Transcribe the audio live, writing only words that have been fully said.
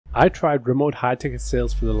I tried remote high ticket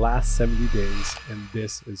sales for the last 70 days, and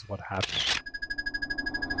this is what happened.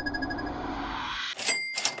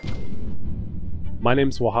 My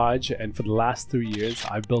name's Wahaj, and for the last 3 years,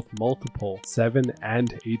 I've built multiple 7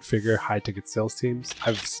 and 8 figure high ticket sales teams.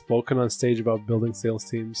 I've spoken on stage about building sales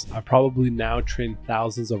teams. I've probably now trained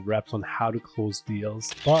thousands of reps on how to close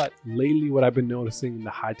deals. But lately, what I've been noticing in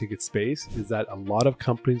the high ticket space is that a lot of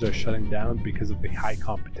companies are shutting down because of the high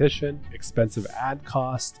competition, expensive ad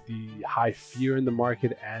cost, the high fear in the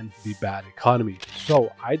market, and the bad economy.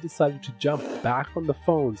 So I decided to jump back on the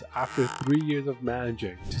phones after 3 years of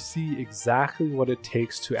managing to see exactly what it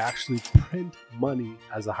takes to actually print money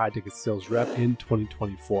as a high ticket sales rep in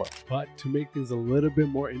 2024. But to make things a little bit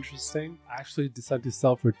more interesting, I actually decided to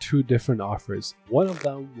sell for 2 different offers. One of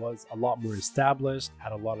them was a lot more established,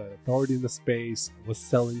 had a lot of authority in the space, was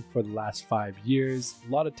selling for the last 5 years,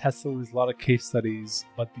 a lot of testimonies, a lot of case studies.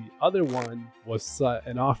 But the other one was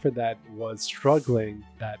an offer that was struggling,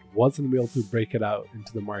 that wasn't able to break it out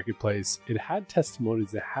into the marketplace. It had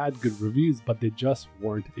testimonies, it had good reviews, but they just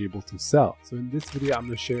weren't able to sell. So in this video, I'm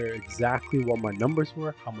going to share exactly what my numbers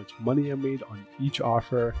were, how much money I made on each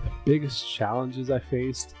offer, the biggest challenges I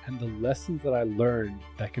faced, and the lessons that I learned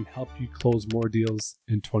that can help you close more deals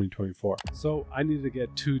in 2024. So I needed to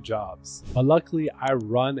get 2 jobs, but luckily I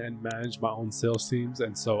run and manage my own sales teams,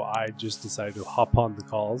 and so I just decided to hop on the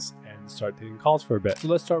calls and start taking calls for a bit. So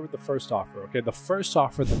let's start with the first offer. Okay, the first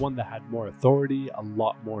offer, the one that had more authority, a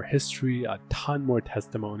lot more history, a ton more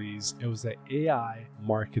testimonies. It was an AI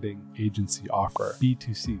marketing agency offer,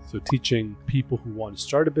 B2C. So teaching people who want to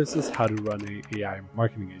start a business how to run an AI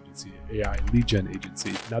marketing agency, AI lead gen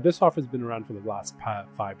agency. Now this offer has been around for the last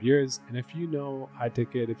 5 years. And if you know high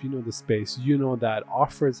ticket, if you know the space, you know that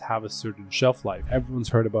offers have a certain shelf life. Everyone's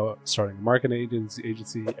heard about starting a marketing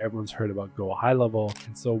agency. Everyone's heard about Go High Level.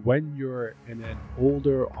 And so when you're in an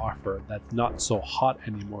older offer that's not so hot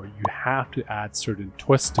anymore, you have to add certain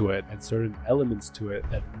twists to it and certain elements to it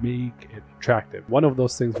that make it attractive. One of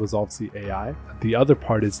those things was obviously AI. The other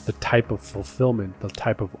part is the type of fulfillment, the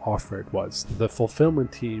type of offer it was. The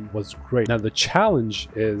fulfillment team was great. Now the challenge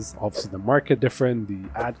is obviously the market different, the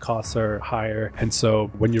ad costs are higher. And so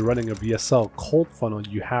when you're running a VSL cold funnel,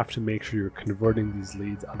 you have to make sure you're converting these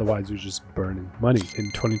leads. Otherwise you're just burning money.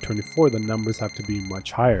 In 2024, the numbers have to be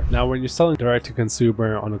much higher. Now, when you're selling direct to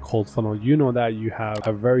consumer on a cold funnel, you know that you have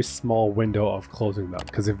a very small window of closing them.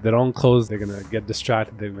 Because if they don't close, they're going to get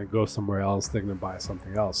distracted. They're going to go somewhere else. They're going to buy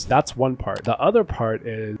something else. That's one part. The other part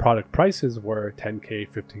is product prices were 10K,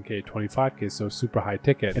 15K, 25K, so super high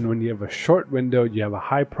ticket. And when you have a short window, you have a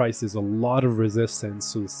high price, there's a lot of resistance,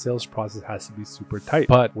 so the sales process has to be super tight.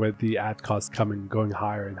 But with the ad costs going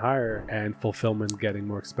higher and higher, and fulfillment getting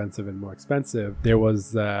more expensive and more expensive, there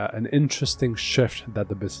was an interesting shift that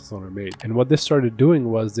the business owner made. And what they started doing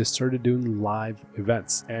was they started doing live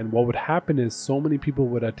events. And what would happen is so many people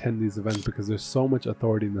would attend these events because there's so much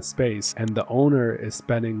authority in the space, and the owner is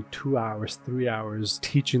spending 2 hours, 3 hours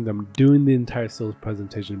teaching them, doing the entire sales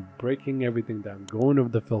presentation, breaking everything down, going over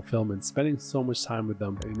the fulfillment, spending so much time with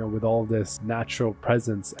them, with all this natural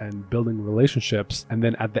presence and building relationships. And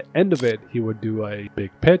then at the end of it, he would do a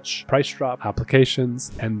big pitch, price drop,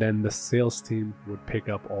 applications, and then the sales team would pick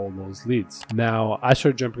up all those leads. Now, I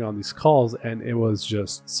started jumping on these calls and it was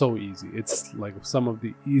just so easy. It's like some of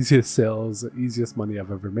the easiest sales, the easiest money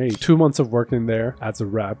I've ever made. 2 months of working there as a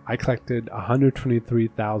rep, I collected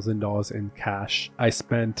 $123,000 in cash. I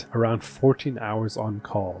spent around 14 hours on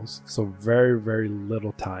calls, so very, very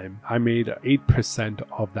little time. I made 8%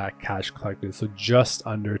 of that cash collected, so just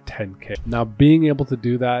under 10K. Now, being able to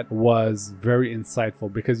do that was very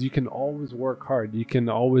insightful because you can always work hard. You can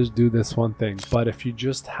always do this one thing, but if you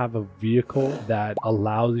just have a vehicle that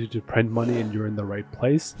allows you to print money and you're in the right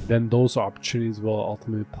place, then those opportunities will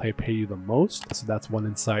ultimately pay you the most. So that's one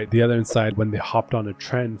insight. The other insight, when they hopped on a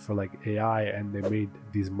trend for like AI and they made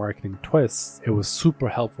these marketing twists, it was super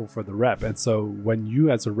helpful for the rep. And so when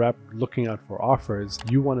you as a rep looking out for offers,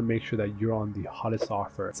 you want to make sure that you're on the hottest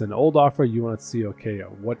offer. It's an old offer, you want to see, okay,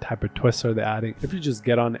 what type of twists are they adding? If you just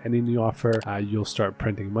get on any new offer, you'll start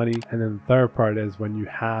printing money. And then the third part is when you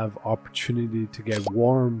have opportunity to get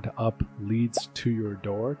warmed up leads to your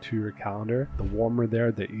door, to your calendar, the warmer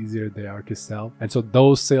there, the easier they are to sell. And so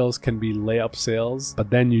those sales can be layup sales, but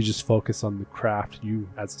then you just focus on the craft. You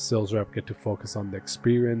as a sales rep get to focus on the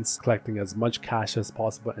experience, collecting as much cash as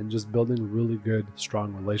possible, and just building really good,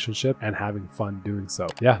 strong relationship and having fun doing so.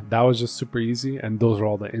 Yeah, that was just super easy. And those are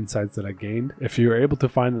all the insights that I gained. If you're able to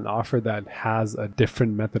find an offer that has a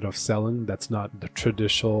different method of selling that's not the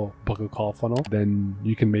traditional book a call funnel, then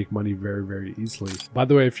you can make money very, very easily. By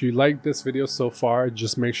the way, if you like this video so far, just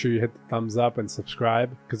just make sure you hit the thumbs up and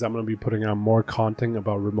subscribe, because I'm going to be putting out more content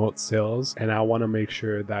about remote sales, and I want to make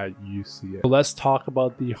sure that you see it. So let's talk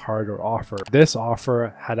about the harder offer. This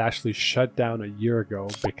offer had actually shut down a year ago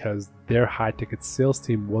because their high ticket sales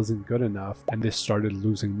team wasn't good enough and they started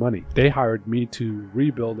losing money. They hired me to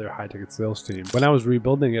rebuild their high ticket sales team. When I was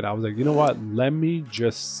rebuilding it, I was like, you know what, let me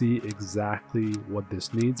just see exactly what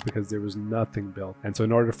this needs, because there was nothing built. And so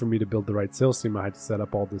in order for me to build the right sales team, I had to set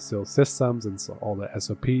up all the sales systems and so all the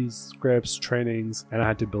SOPs, scripts, trainings, and I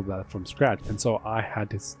had to build that from scratch. And so I had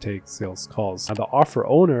to take sales calls. Now the offer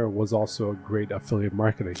owner was also a great affiliate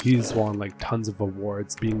marketer. He's won like tons of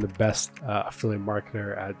awards, being the best affiliate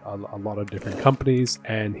marketer at a lot of different companies,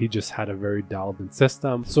 and he just had a very dialed in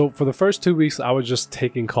system. So for the first 2 weeks, I was just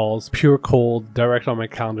taking calls, pure cold, direct on my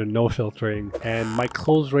calendar, no filtering, and my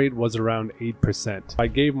close rate was around 8%. I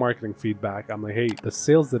gave marketing feedback. I'm like, hey, the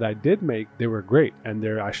sales that I did make, they were great and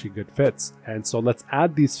they're actually good fits. And so let's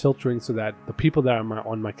add these filtering so that the people that are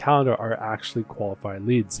on my calendar are actually qualified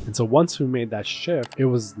leads. And so once we made that shift, it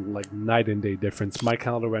was like night and day difference. My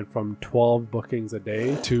calendar went from 12 bookings a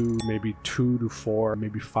day to maybe 2 to 4,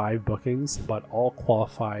 maybe 5 bookings, but all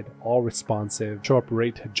qualified, all responsive. Show up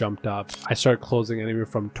rate had jumped up. I started closing anywhere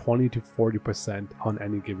from 20 to 40% on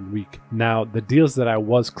any given week. Now, the deals that I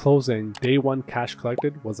was closing, day one cash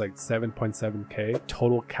collected was like 7.7K.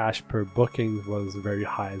 Total cash per booking was very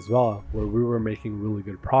high as well, where we were making really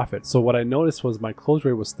good profit. So what I noticed was my close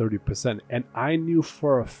rate was 30%, and I knew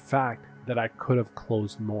for a fact that I could have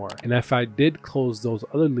closed more. And if I did close those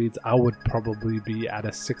other leads, I would probably be at a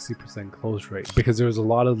 60% close rate, because there was a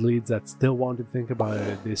lot of leads that still wanted to think about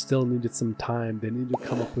it. They still needed some time. They needed to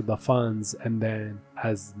come up with the funds. And then,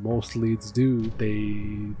 as most leads do,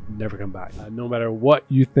 they never come back. No matter what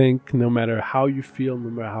you think, no matter how you feel, no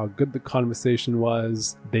matter how good the conversation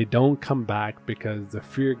was, they don't come back because the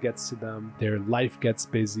fear gets to them. Their life gets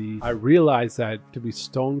busy. I realized that to be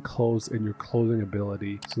stone closed in your closing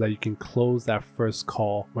ability so that you can close that first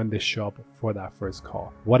call when they show up for that first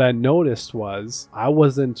call. What I noticed was I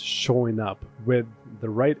wasn't showing up with the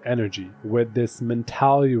right energy, with this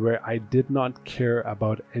mentality where I did not care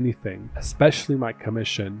about anything, especially my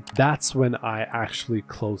commission. That's when I actually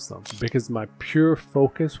closed them, because my pure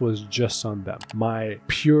focus was just on them. My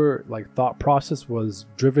pure thought process was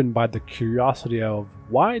driven by the curiosity of,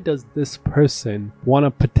 why does this person want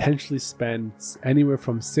to potentially spend anywhere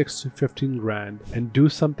from 6 to 15 grand and do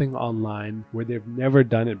something online where they've never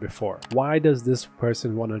done it before? Why does this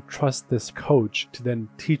person want to trust this coach to then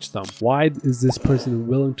teach them? Why is this person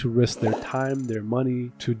willing to risk their time, their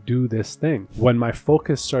money to do this thing? When my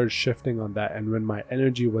focus started shifting on that, and when my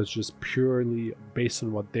energy was just purely based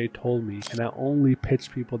on what they told me, and I only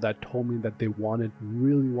pitched people that told me that they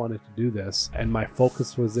really wanted to do this, and my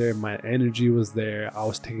focus was there, my energy was there, I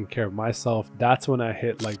was taking care of myself, that's when I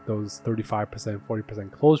hit like those 35%,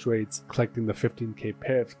 40% close rates, collecting the 15K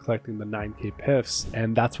piffs, collecting the 9K piffs.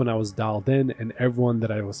 And that's when I was dialed in, and everyone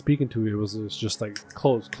that I was speaking to, it was just like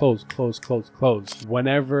close, close, close, close, close.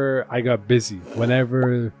 Whenever I got busy,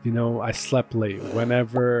 whenever, I slept late,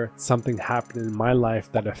 whenever something happened in my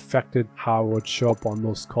life that affected how I would show up on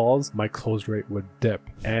those calls, my close rate would dip.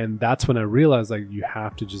 And that's when I realized you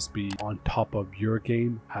have to just be on top of your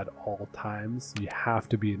game at all times. You have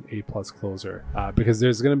to be an A+ closer, because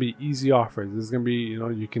there's going to be easy offers. There's going to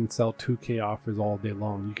be, you can sell 2K offers all day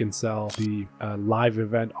long. You can sell the live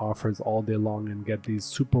event offers all day long and get these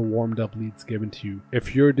super warmed up leads given to you.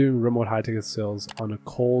 If you're doing remote high ticket sales on a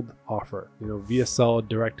cold offer, VSL,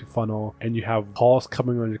 direct to funnel, and you have calls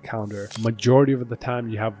coming on your calendar, majority of the time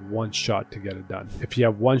you have one shot to get it done. If you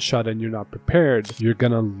have one shot and you're not prepared, you're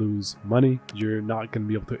going to lose money. You're not going to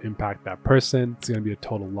be able to impact that person. It's going to be a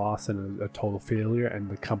total loss and a total failure, and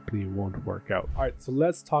the company won't work out. All right, so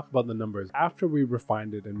let's talk about the numbers. After we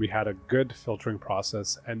refined it and we had a good filtering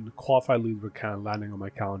process and qualified leads were kind of landing on my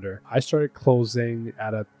calendar, I started closing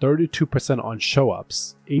at a 32% on show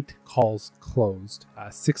ups, 8 calls closed,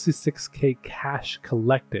 66K cash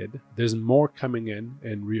collected. There's more coming in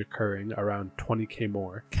and reoccurring, around 20K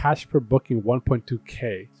more. Cash per booking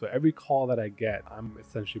 1.2K. So every call that I get, I'm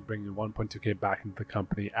essentially bringing 1.2K back into the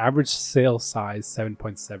company. Average sale size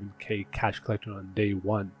 7.7K cash collected on day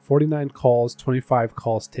one. 49 calls, 25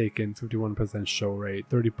 calls taken, 51% show rate,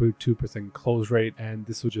 32% close rate, and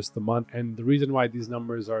this was just the month. And the reason why these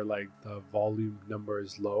numbers are the volume number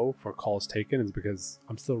is low for calls taken is because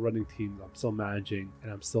I'm still running teams, I'm still managing,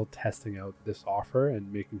 and I'm still testing out this offer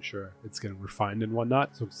and making sure it's getting refined and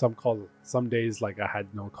whatnot. So some calls, some days I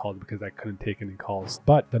had no calls because I couldn't take any calls,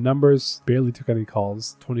 but the numbers barely took any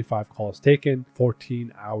calls. 25 calls taken,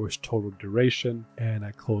 14 hours total duration, and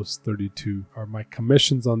I closed 32, or My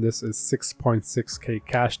commissions on this is 6.6K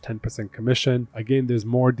cash, 10% commission. Again, there's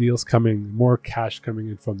more deals coming, more cash coming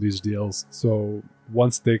in from these deals. So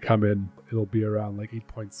once they come in, it'll be around like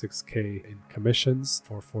 8.6K in commissions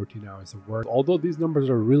for 14 hours of work. Although these numbers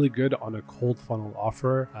are really good on a cold funnel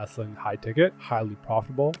offer, selling high ticket, highly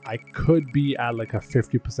profitable, I could be at like a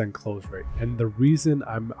 50% close rate. And the reason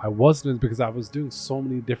I wasn't is because I was doing so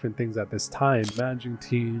many different things at this time, managing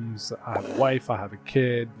teams. I have a wife, I have a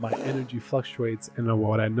kid, my energy fluctuates. And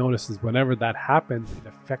what I noticed is whenever that happened, it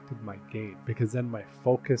affected my game, because then my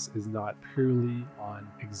focus is not purely on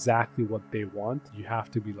exactly what they want. You have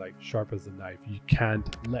to be like sharp as a knife. You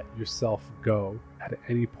can't let yourself go at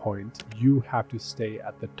any point. You have to stay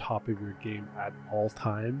at the top of your game at all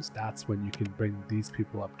times. That's when you can bring these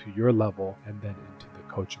people up to your level and then into the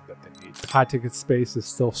coaching that they need. High ticket space is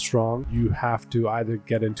still strong. You have to either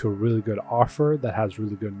get into a really good offer that has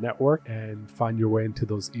really good network and find your way into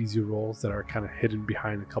those easy roles that are kind of hidden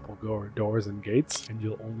behind a couple doors and gates. And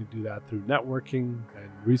you'll only do that through networking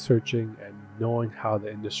and researching and knowing how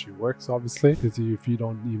the industry works, obviously, because if you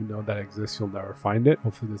don't even know that exists, you'll never find it.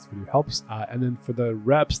 Hopefully this video helps. And then for the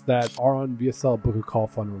reps that are on VSL Book a Call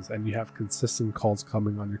funnels and you have consistent calls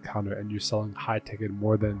coming on your counter and you're selling high ticket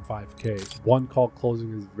more than 5K, one call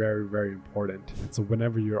closing is very, very important. And so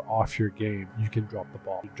whenever you're off your game, you can drop the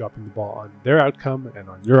ball. You're dropping the ball on their outcome and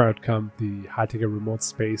on your outcome. The high ticket remote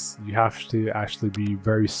space, you have to actually be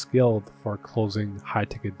very skilled for closing high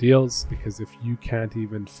ticket deals, because if you can't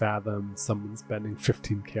even fathom someone spending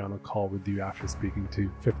 15K on a call with you after speaking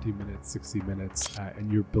to 50 minutes, 60 minutes,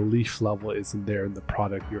 and your belief level isn't there in the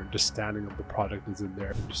product, your understanding of the product isn't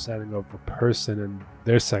there, understanding of a person and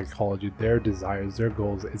their psychology, their desires, their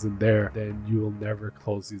goals isn't there, then you will never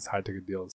close these high ticket deals.